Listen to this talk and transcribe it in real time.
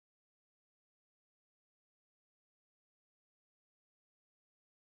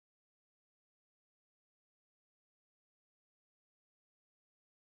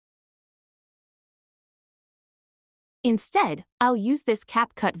Instead, I'll use this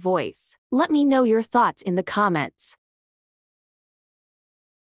CapCut voice. Let me know your thoughts in the comments.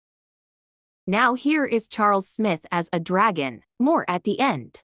 Now here is Charles Smith as a dragon. More at the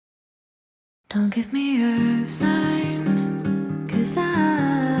end. Don't give me a sign, 'cause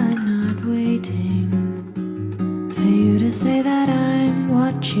I'm not waiting for you to say that I'm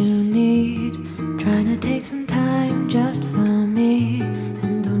what you need. Trying to take some time just for me,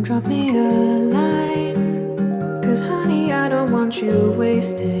 and don't drop me a line, 'cause honey, I don't want you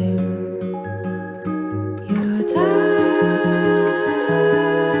wasting your time.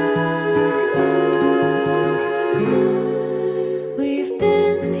 We've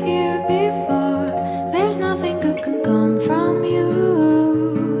been here before, there's nothing good can come from you.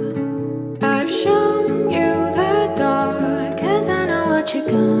 I've shown you the door, 'cause I know what you're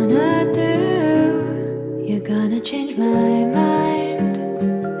gonna do. You're gonna change my mind,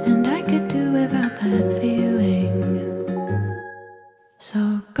 and I could do without that feeling.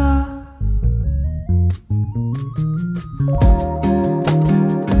 So go.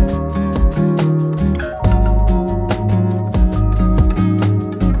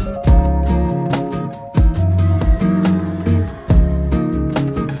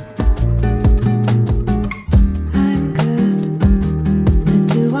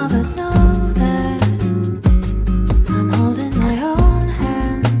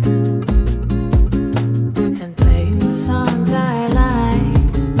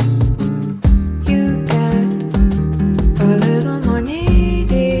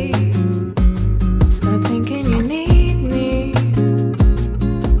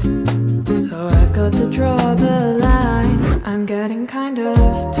 Getting kind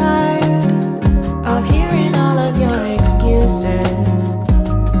of tired of hearing all of your excuses.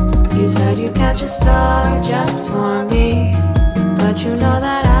 You said you'd catch a star just for me, but you know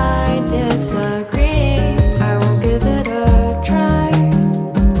that I disagree. I won't give it a try,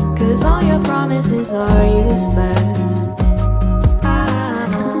 'cause all your promises are useless.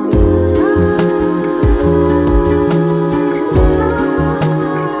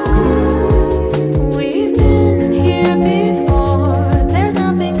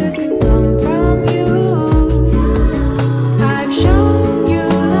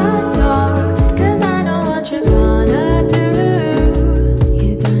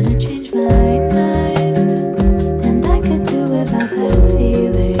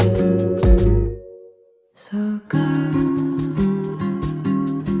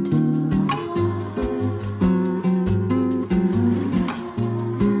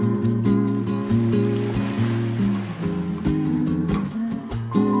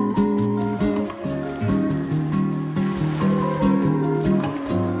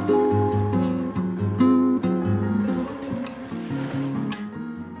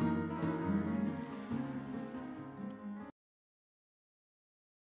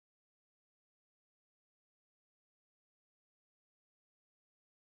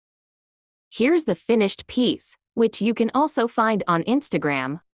 Here's the finished piece, which you can also find on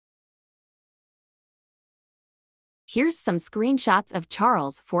Instagram. Here's some screenshots of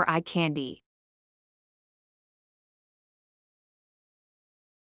Charles for eye candy.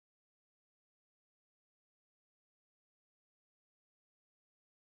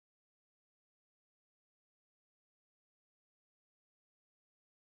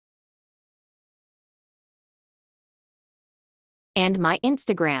 And my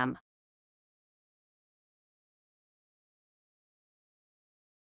Instagram.